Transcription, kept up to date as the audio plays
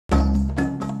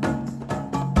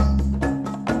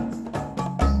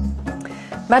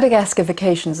Madagascar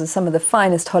Vacations are some of the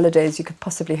finest holidays you could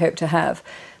possibly hope to have.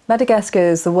 Madagascar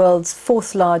is the world's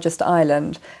fourth largest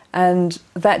island, and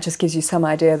that just gives you some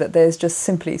idea that there's just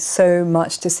simply so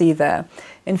much to see there.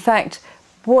 In fact,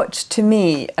 what to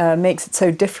me makes it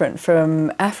so different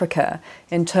from Africa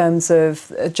in terms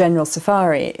of a general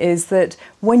safari is that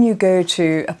when you go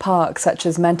to a park such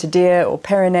as Madagascar or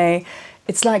Pyrenees,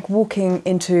 it's like walking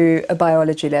into a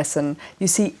biology lesson. You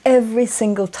see every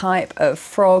single type of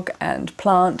frog and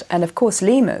plant, and of course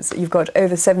lemurs. You've got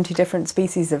over 70 different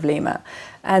species of lemur.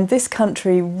 And this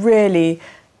country really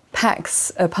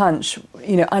packs a punch,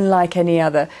 unlike any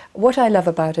other. What I love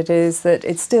about it is that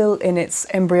it's still in its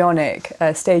embryonic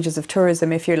stages of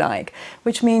tourism, if you like,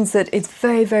 which means that it's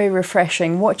very, very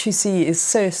refreshing. What you see is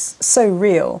so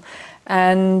real.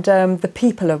 And the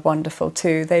people are wonderful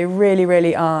too. They really,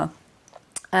 really are.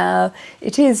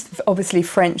 It is obviously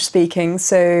French speaking,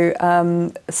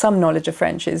 so some knowledge of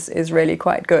French is really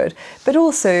quite good. But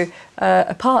also,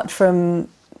 apart from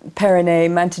Pyrenees,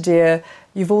 Madagascar,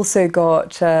 you've also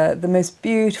got the most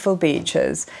beautiful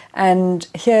beaches. And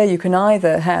here you can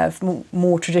either have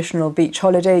more traditional beach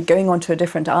holiday, going onto a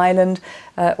different island,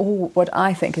 or what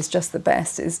I think is just the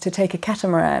best is to take a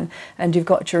catamaran, and you've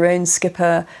got your own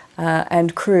skipper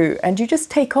and crew, and you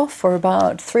just take off for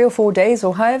about 3 or 4 days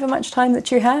or however much time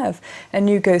that you have, and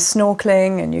you go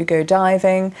snorkeling and you go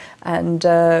diving, and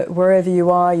wherever you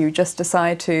are you just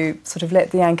decide to sort of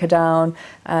let the anchor down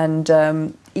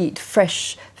and eat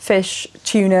fresh fish,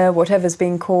 tuna, whatever's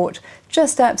being caught.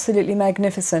 Just absolutely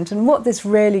magnificent. And what this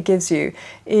really gives you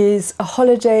is a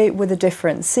holiday with a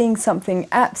difference, seeing something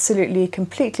absolutely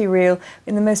completely real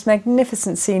in the most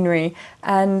magnificent scenery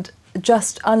and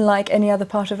just unlike any other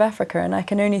part of Africa. And I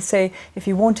can only say, if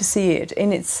you want to see it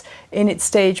in its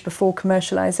stage before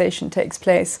commercialization takes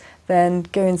place, then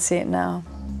go and see it now.